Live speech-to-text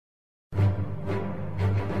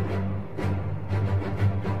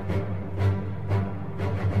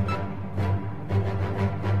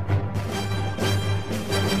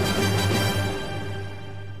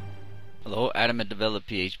Adam at Develop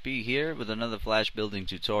PHP here with another Flash building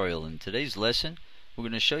tutorial. In today's lesson, we're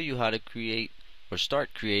going to show you how to create or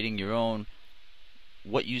start creating your own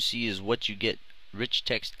what you see is what you get rich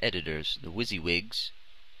text editors, the WYSIWYGs.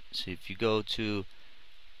 So if you go to,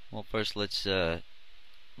 well, first let's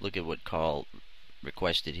look at what Carl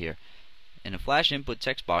requested here. In a Flash input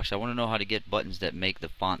text box, I want to know how to get buttons that make the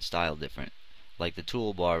font style different, like the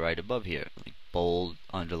toolbar right above here, like bold,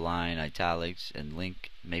 underline, italics, and link,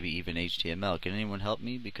 maybe even HTML. Can anyone help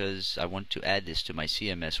me? Because I want to add this to my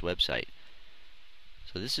CMS website.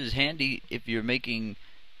 So this is handy if you're making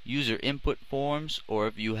user input forms, or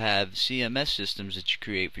if you have CMS systems that you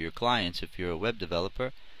create for your clients. If you're a web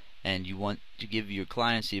developer and you want to give your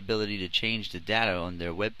clients the ability to change the data on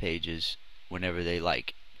their web pages whenever they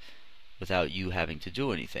like, without you having to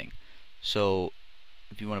do anything. So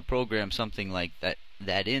if you want to program something like that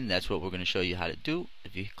that's what we're going to show you how to do.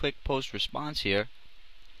 If you click post response here,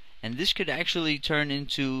 and this could actually turn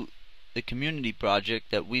into the community project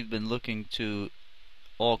that we've been looking to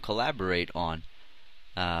all collaborate on.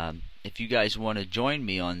 If you guys want to join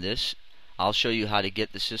me on this, I'll show you how to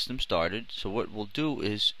get the system started. So what we'll do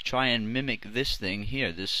is try and mimic this thing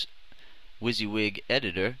here, this WYSIWYG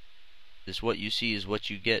editor, this what you see is what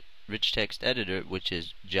you get rich text editor, which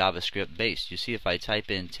is JavaScript based. You see, if I type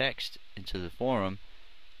in text into the forum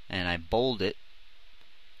and I bold it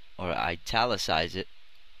or italicize it,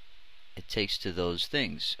 it takes to those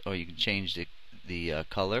things. Or you can change the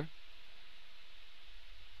color,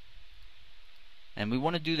 and we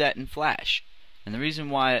want to do that in Flash. And the reason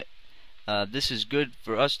why this is good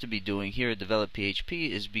for us to be doing here at Develop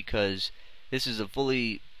PHP is because this is a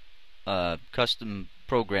fully custom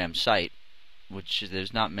program site, which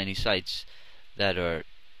there's not many sites that are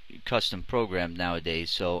custom programmed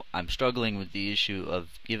nowadays. So I'm struggling with the issue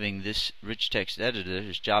of giving this rich text editor,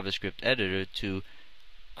 this JavaScript editor, to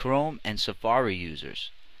Chrome and Safari users.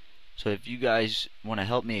 So if you guys want to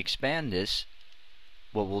help me expand this,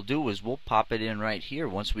 what we'll do is we'll pop it in right here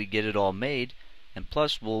once we get it all made, and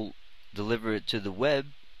plus we'll deliver it to the web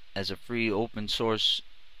as a free open source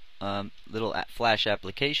little Flash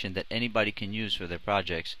application that anybody can use for their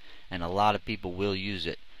projects, and a lot of people will use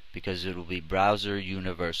it because it will be browser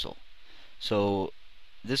universal. So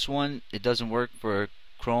this one, it doesn't work for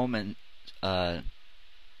Chrome and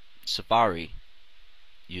Safari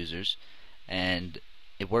users, and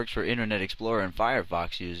it works for Internet Explorer and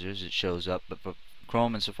Firefox users. It shows up, but for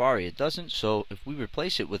Chrome and Safari it doesn't. So if we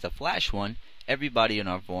replace it with a Flash one, everybody in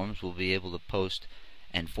our forums will be able to post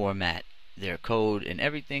and format their code and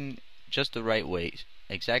everything just the right way,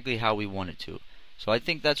 exactly how we want it to. So I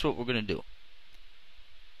think that's what we're going to do.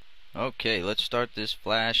 Okay, let's start this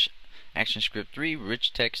Flash ActionScript 3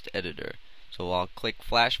 Rich Text Editor. So I'll click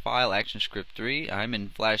Flash File ActionScript 3. I'm in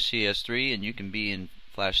Flash CS3, and you can be in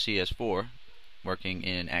Flash CS4 working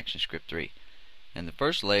in ActionScript 3. And the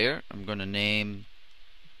first layer I'm going to name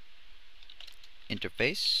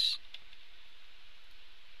Interface.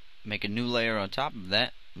 Make a new layer on top of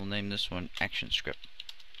that. We'll name this one ActionScript.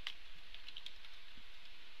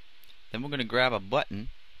 Then we're going to grab a button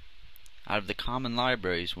out of the Common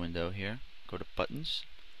Libraries window here. Go to Buttons.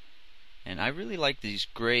 And I really like these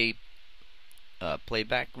gray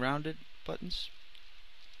playback rounded buttons.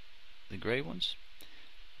 The gray ones.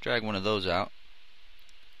 Drag one of those out.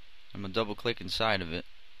 I'm going to double click inside of it.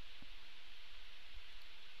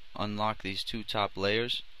 Unlock these two top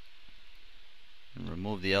layers and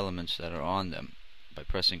remove the elements that are on them by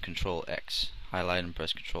pressing Control X. Highlight and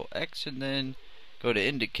press Control X, and then go to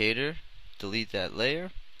Indicator, delete that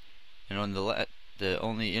layer, and on the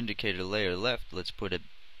only indicator layer left, let's put a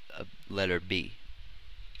letter B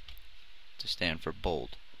to stand for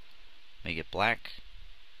bold. Make it black.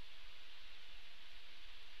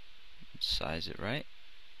 Size it right.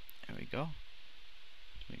 There we go.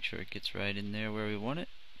 Make sure it gets right in there where we want it.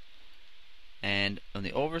 And on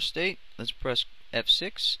the overstate, let's press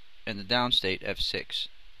F6, and the downstate F6.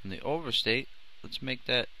 On the overstate, let's make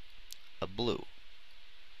that a blue.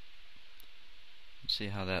 Let's see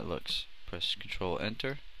how that looks. Press Control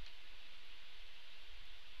Enter.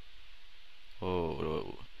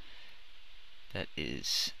 Whoa, that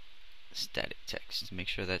is static text. Make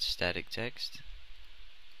sure that's static text.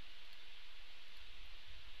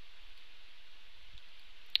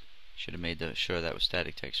 Should have made sure that was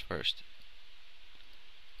static text first.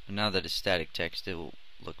 But now that it's static text, it will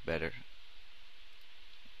look better.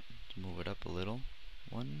 Move it up a little.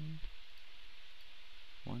 One,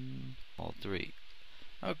 all three.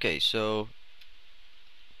 Okay, so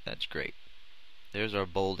that's great. There's our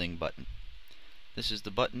bolding button. This is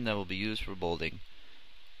the button that will be used for bolding.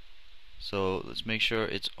 So let's make sure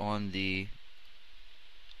it's on the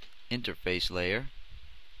interface layer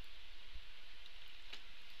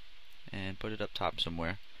and put it up top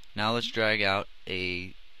somewhere. Now let's drag out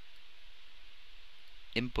a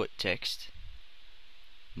input text,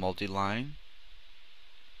 multi-line.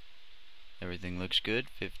 Everything looks good.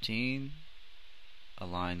 15,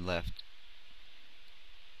 align left.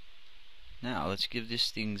 Now let's give these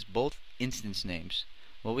things both instance names.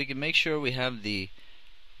 Well, we can make sure we have the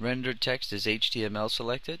rendered text as HTML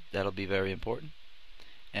selected. That'll be very important.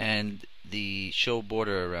 And the show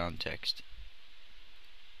border around text.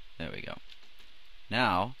 There we go.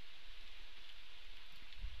 Now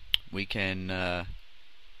we can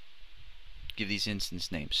give these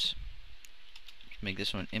instance names. Make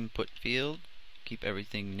this one input field. Keep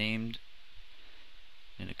everything named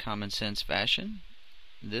in a common sense fashion.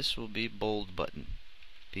 This will be bold button.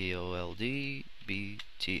 BOLDBTN.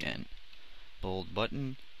 Bold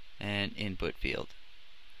button and input field.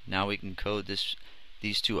 Now we can code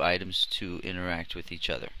these two items to interact with each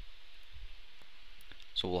other.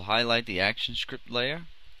 So we'll highlight the actionscript layer.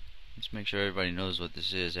 Let's make sure everybody knows what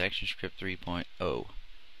this is. ActionScript 3.0.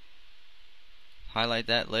 Highlight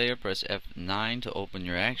that layer, press F9 to open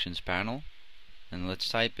your actions panel, and let's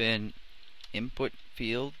type in input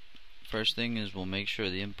field. First thing is we'll make sure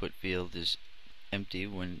the input field is empty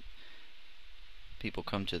when people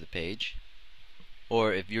come to the page,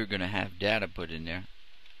 or if you're going to have data put in there,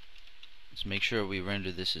 let's make sure we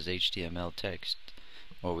render this as HTML text,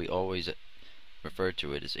 or we always refer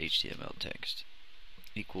to it as HTML text.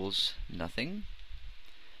 Equals nothing.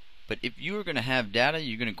 But if you are going to have data,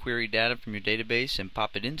 you're going to query data from your database and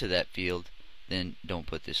pop it into that field, then don't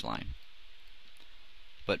put this line.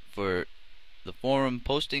 But for the forum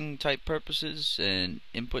posting type purposes and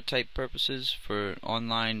input type purposes for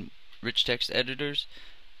online rich text editors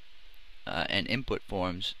and input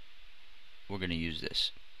forms, we're going to use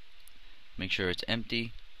this. Make sure it's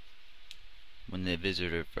empty when the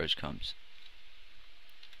visitor first comes.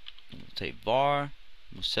 We'll take var.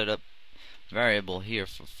 We'll set up variable here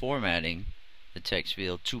for formatting the text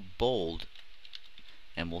field to bold,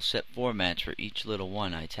 and we'll set formats for each little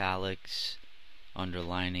one, italics,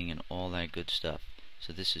 underlining, and all that good stuff.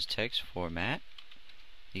 So this is text format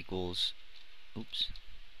equals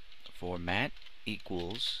format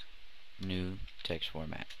equals new text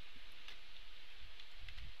format.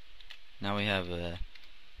 Now we have a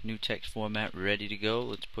new text format ready to go.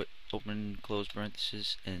 Let's put open, close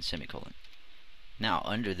parenthesis, and semicolon. Now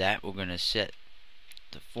under that we're going to set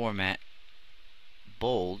the format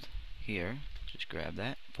bold here. Just grab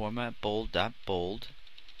that. Format bold dot bold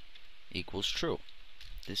equals true.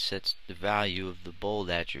 This sets the value of the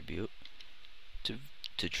bold attribute to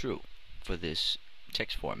true for this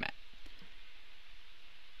text format.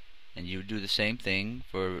 And you do the same thing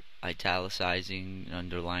for italicizing,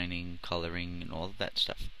 underlining, coloring, and all of that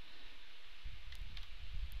stuff.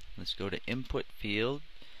 Let's go to input field,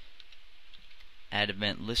 add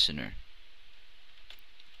event listener.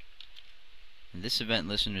 And this event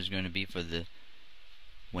listener is going to be for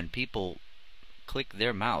when people click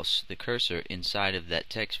their mouse, the cursor inside of that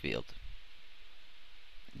text field.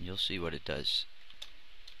 And you'll see what it does.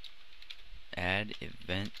 Add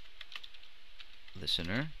event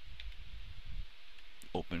listener,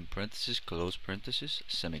 open parenthesis, close parenthesis,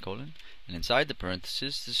 semicolon, and inside the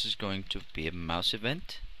parenthesis this is going to be a mouse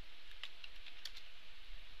event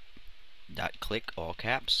dot click, all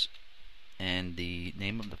caps, and the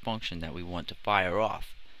name of the function that we want to fire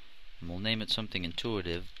off, and we'll name it something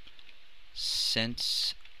intuitive.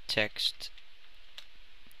 Sense text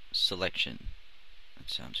selection. That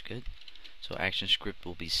sounds good. So ActionScript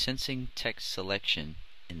will be sensing text selection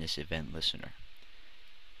in this event listener,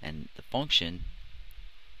 and the function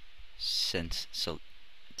sense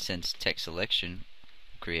text selection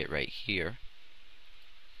we'll create right here.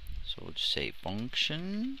 So we'll just say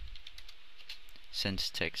function sense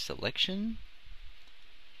text selection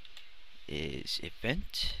is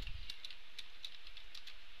event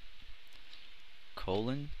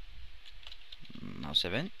colon mouse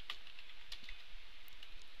event,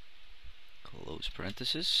 close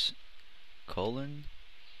parenthesis, colon,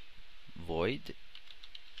 void,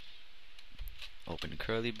 open the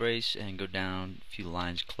curly brace, and go down a few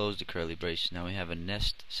lines, close the curly brace. Now we have a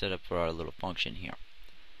nest set up for our little function here.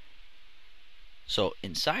 So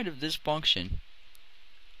inside of this function,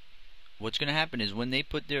 what's going to happen is when they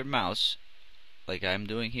put their mouse, like I'm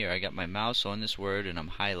doing here, I got my mouse on this word and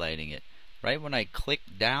I'm highlighting it. Right when I click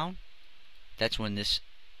down, that's when this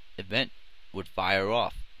event would fire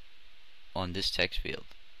off on this text field,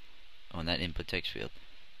 on that input text field.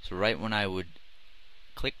 So right when I would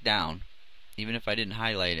click down, even if I didn't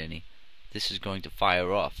highlight any, this is going to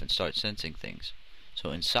fire off and start sensing things.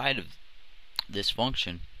 So inside of this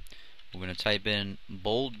function, we're going to type in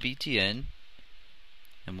bold btn,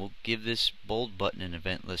 and we'll give this bold button an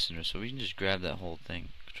event listener. So we can just grab that whole thing.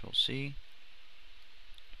 Control C.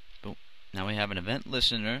 Boom. Now we have an event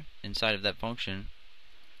listener inside of that function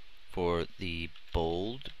for the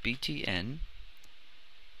bold btn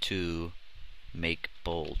to make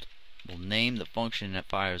bold. We'll name the function that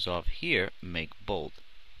fires off here make bold.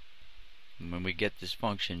 And when we get this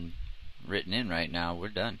function written in right now, we're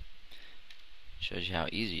done. Shows you how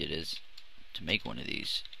easy it is to make one of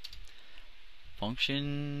these.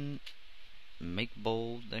 Function make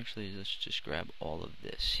bold. Actually, let's just grab all of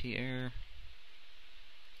this here.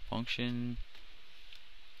 Function,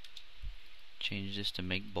 change this to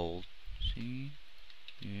make bold. See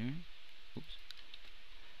here. Oops.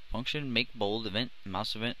 Function make bold event,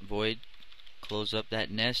 mouse event void, close up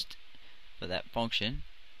that nest for that function,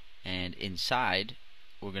 and inside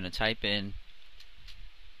we're going to type in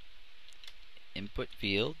input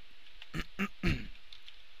field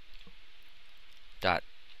dot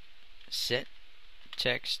set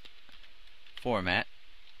text format.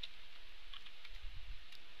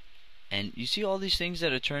 And you see all these things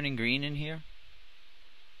that are turning green in here?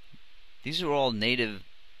 These are all native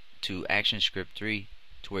to ActionScript 3,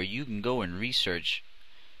 to where you can go and research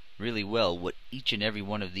really well what each and every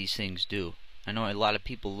one of these things do. I know a lot of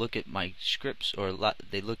people look at my scripts, or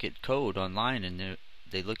they look at code online, and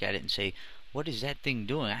they look at it and say, what is that thing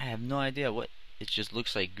doing? I have no idea. What it just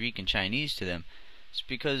looks like Greek and Chinese to them. It's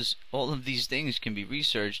because all of these things can be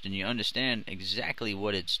researched, and you understand exactly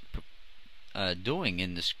what it's doing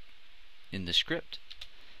in the script.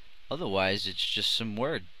 Otherwise, it's just some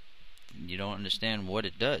word. You don't understand what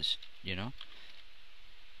it does, you know.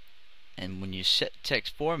 And when you set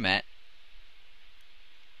text format,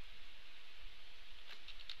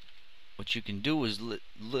 what you can do is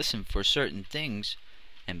listen for certain things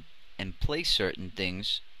and place certain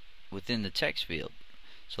things within the text field.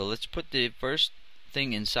 So let's put the first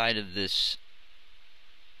thing inside of this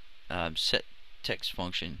set text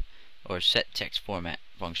function, or set text format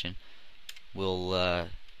function. We'll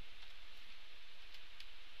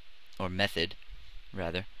or method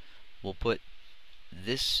rather, we'll put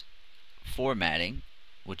this formatting,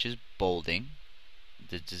 which is bolding,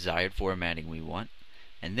 the desired formatting we want,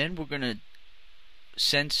 and then we're going to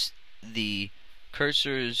sense the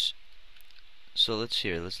cursors. So let's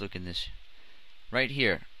look in this right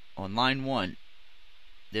here on line 1.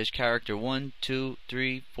 There's character 1, 2,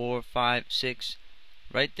 3, 4, 5, 6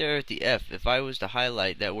 right there at the F. If I was to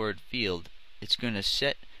highlight that word field, it's going to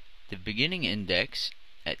set the beginning index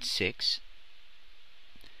at 6,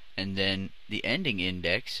 and then the ending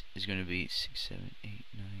index is going to be 6, 7, 8,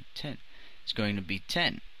 9, 10. It's going to be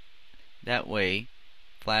 10. That way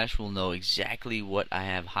Flash will know exactly what I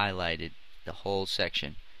have highlighted, the whole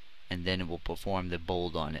section, and then it will perform the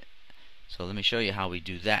bold on it. So let me show you how we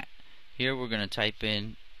do that. Here we're going to type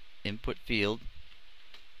in input field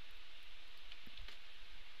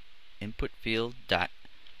dot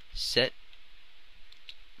set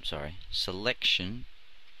selection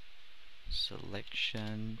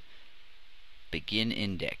begin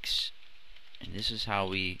index, and this is how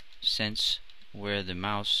we sense where the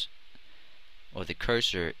mouse or the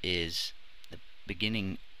cursor is, the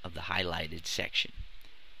beginning of the highlighted section.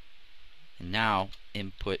 And now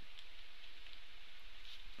input,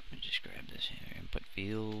 let me just grab this here, input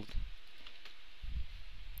field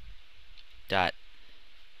dot,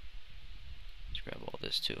 let's grab all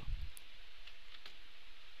this too,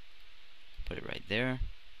 put it right there,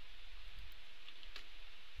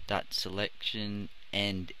 dot selection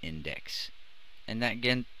end index, and that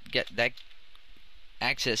again that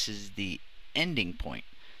accesses the ending point.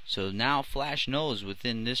 So now Flash knows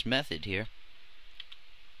within this method here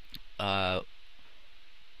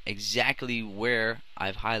exactly where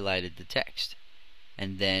I've highlighted the text,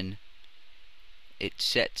 and then it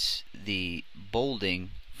sets the bolding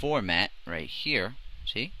format right here.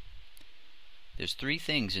 See, there's 3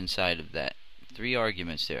 things inside of that, 3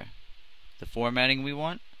 arguments there: the formatting we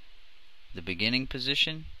want, the beginning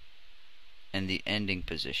position, and the ending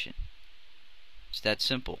position. It's that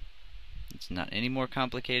simple. It's not any more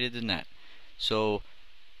complicated than that. So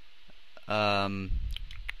I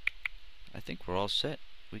think we're all set.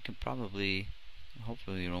 We can probably,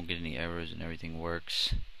 hopefully we don't get any errors and everything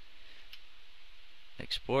works.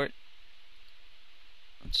 Export.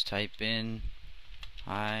 Let's type in,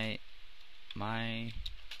 hi, my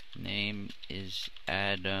name is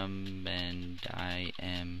Adam and I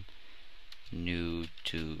am new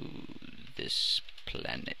to this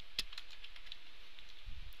planet.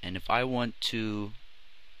 And if I want to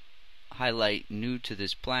highlight new to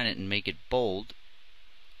this planet and make it bold,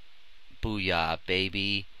 Booyah,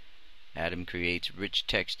 baby. Adam creates rich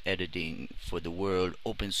text editing for the world,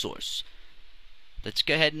 open source. Let's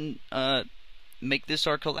go ahead and make this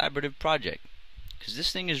our collaborative project, because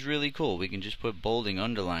this thing is really cool. We can just put bolding,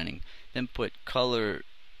 underlining, then put color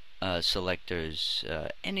selectors,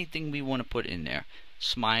 anything we want to put in there,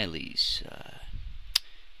 smileys,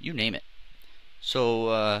 you name it.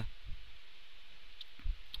 So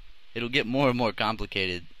it'll get more and more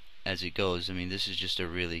complicated as it goes. I mean, this is just a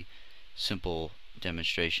really simple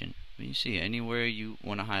demonstration. You see, anywhere you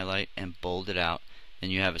want to highlight and bold it out, then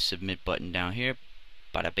you have a submit button down here.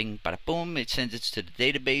 Bada bing, bada boom. It sends it to the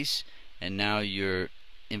database, and now your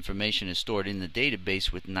information is stored in the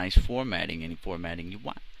database with nice formatting, any formatting you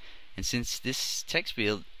want. And since this text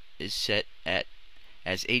field is set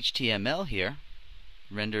as HTML here,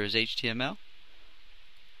 render as HTML,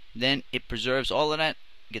 then it preserves all of that,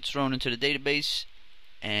 gets thrown into the database,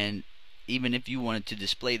 and even if you wanted to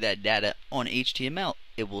display that data on HTML,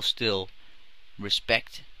 it will still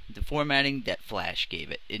respect the formatting that Flash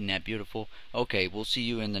gave it. Isn't that beautiful? Okay, we'll see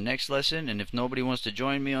you in the next lesson, and if nobody wants to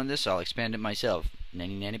join me on this, I'll expand it myself.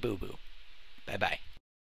 Nanny nanny boo boo. Bye bye.